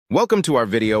Welcome to our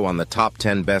video on the top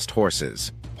 10 best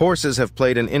horses. Horses have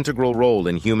played an integral role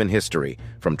in human history,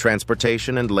 from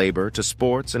transportation and labor to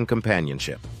sports and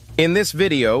companionship. In this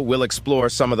video, we'll explore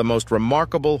some of the most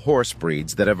remarkable horse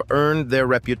breeds that have earned their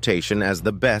reputation as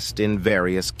the best in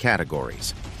various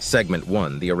categories. Segment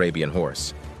 1, the Arabian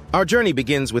horse. Our journey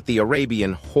begins with the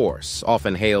Arabian horse,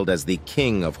 often hailed as the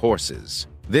king of horses.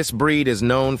 This breed is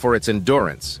known for its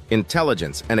endurance,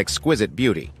 intelligence, and exquisite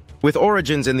beauty. With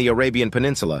origins in the Arabian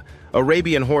Peninsula,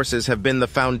 Arabian horses have been the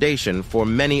foundation for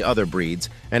many other breeds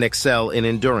and excel in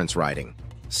endurance riding.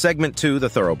 Segment 2, the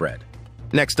Thoroughbred.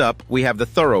 Next up, we have the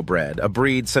Thoroughbred, a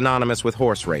breed synonymous with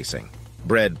horse racing.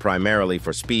 Bred primarily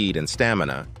for speed and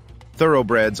stamina,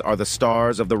 Thoroughbreds are the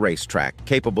stars of the racetrack,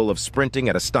 capable of sprinting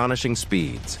at astonishing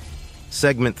speeds.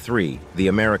 Segment 3, the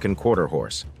American Quarter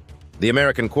Horse. The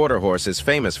American Quarter Horse is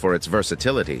famous for its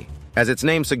versatility. As its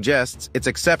name suggests, it's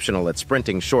exceptional at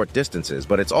sprinting short distances,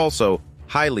 but it's also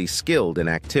highly skilled in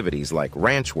activities like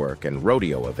ranch work and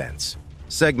rodeo events.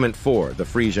 Segment 4, the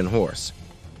Friesian horse.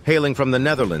 Hailing from the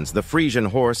Netherlands, the Friesian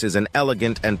horse is an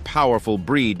elegant and powerful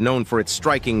breed known for its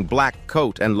striking black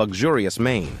coat and luxurious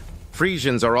mane.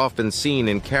 Friesians are often seen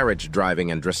in carriage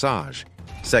driving and dressage.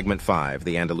 Segment 5,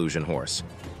 the Andalusian horse.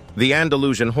 The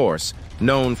Andalusian horse,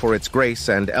 known for its grace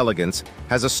and elegance,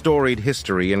 has a storied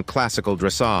history in classical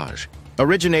dressage.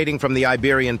 Originating from the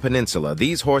Iberian Peninsula,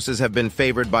 these horses have been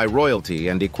favored by royalty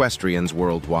and equestrians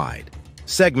worldwide.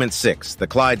 Segment 6, the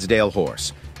Clydesdale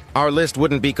horse. Our list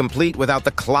wouldn't be complete without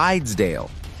the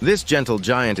Clydesdale. This gentle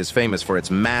giant is famous for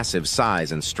its massive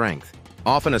size and strength.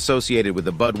 Often associated with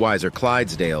the Budweiser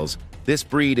Clydesdales, this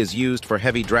breed is used for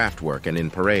heavy draft work and in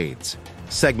parades.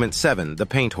 Segment 7, the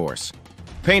Paint horse.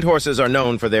 Paint horses are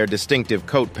known for their distinctive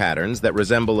coat patterns that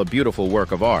resemble a beautiful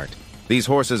work of art. These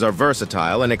horses are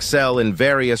versatile and excel in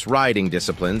various riding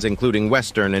disciplines, including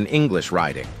Western and English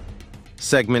riding.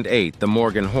 Segment 8, the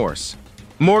Morgan horse.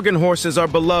 Morgan horses are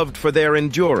beloved for their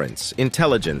endurance,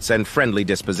 intelligence, and friendly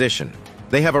disposition.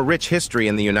 They have a rich history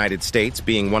in the United States,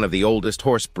 being one of the oldest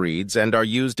horse breeds, and are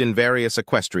used in various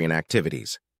equestrian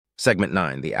activities. Segment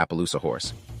 9, the Appaloosa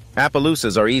horse.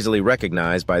 Appaloosas are easily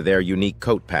recognized by their unique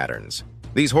coat patterns.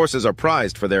 These horses are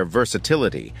prized for their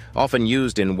versatility, often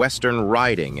used in Western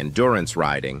riding, endurance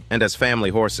riding, and as family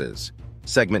horses.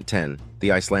 Segment 10,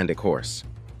 the Icelandic horse.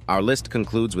 Our list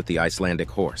concludes with the Icelandic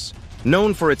horse.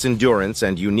 Known for its endurance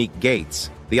and unique gaits,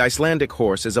 the Icelandic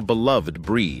horse is a beloved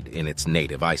breed in its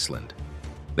native Iceland.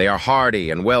 They are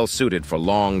hardy and well-suited for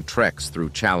long treks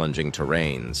through challenging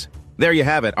terrains. There you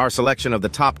have it, our selection of the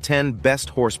top 10 best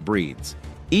horse breeds.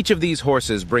 Each of these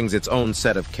horses brings its own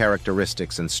set of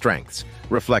characteristics and strengths,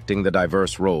 reflecting the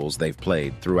diverse roles they've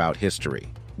played throughout history.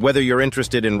 Whether you're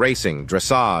interested in racing,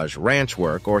 dressage, ranch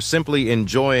work, or simply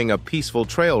enjoying a peaceful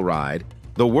trail ride,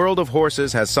 the world of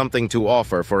horses has something to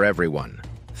offer for everyone.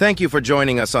 Thank you for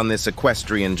joining us on this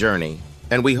equestrian journey,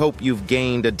 and we hope you've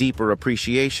gained a deeper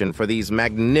appreciation for these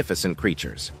magnificent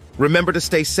creatures. Remember to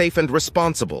stay safe and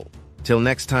responsible. Till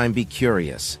next time, be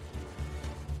curious,